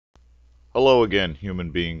Hello again,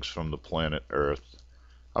 human beings from the planet Earth.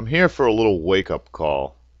 I'm here for a little wake-up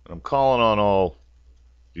call, and I'm calling on all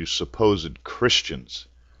you supposed Christians,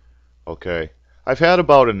 okay? I've had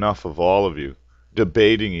about enough of all of you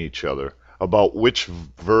debating each other about which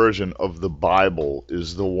version of the Bible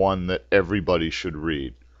is the one that everybody should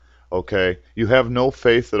read, okay? You have no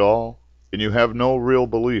faith at all, and you have no real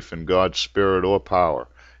belief in God's spirit or power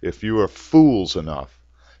if you are fools enough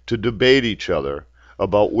to debate each other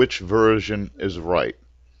about which version is right.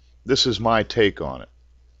 This is my take on it.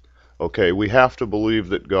 Okay, we have to believe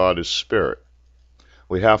that God is spirit.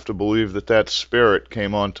 We have to believe that that spirit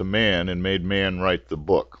came onto man and made man write the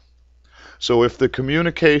book. So if the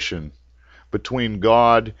communication between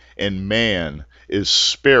God and man is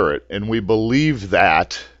spirit, and we believe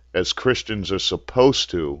that as Christians are supposed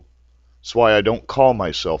to, that's why I don't call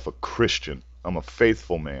myself a Christian. I'm a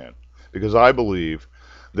faithful man, because I believe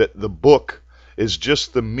that the book is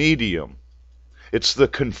just the medium. It's the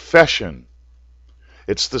confession.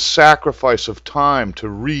 It's the sacrifice of time to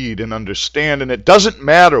read and understand, and it doesn't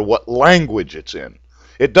matter what language it's in.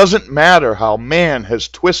 It doesn't matter how man has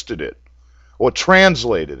twisted it or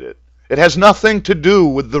translated it. It has nothing to do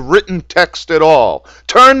with the written text at all.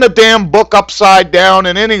 Turn the damn book upside down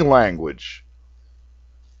in any language.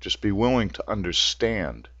 Just be willing to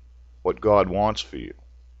understand what God wants for you.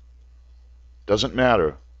 Doesn't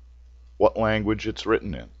matter what language it's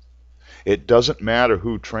written in. It doesn't matter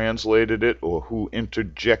who translated it or who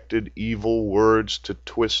interjected evil words to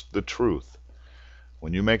twist the truth.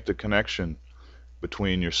 When you make the connection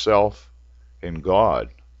between yourself and God,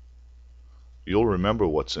 you'll remember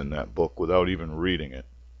what's in that book without even reading it.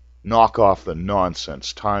 Knock off the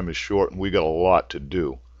nonsense. Time is short and we got a lot to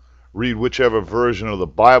do. Read whichever version of the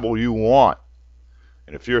Bible you want.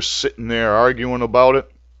 And if you're sitting there arguing about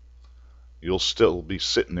it, you'll still be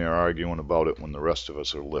sitting there arguing about it when the rest of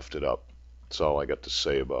us are lifted up. That's all I got to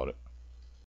say about it.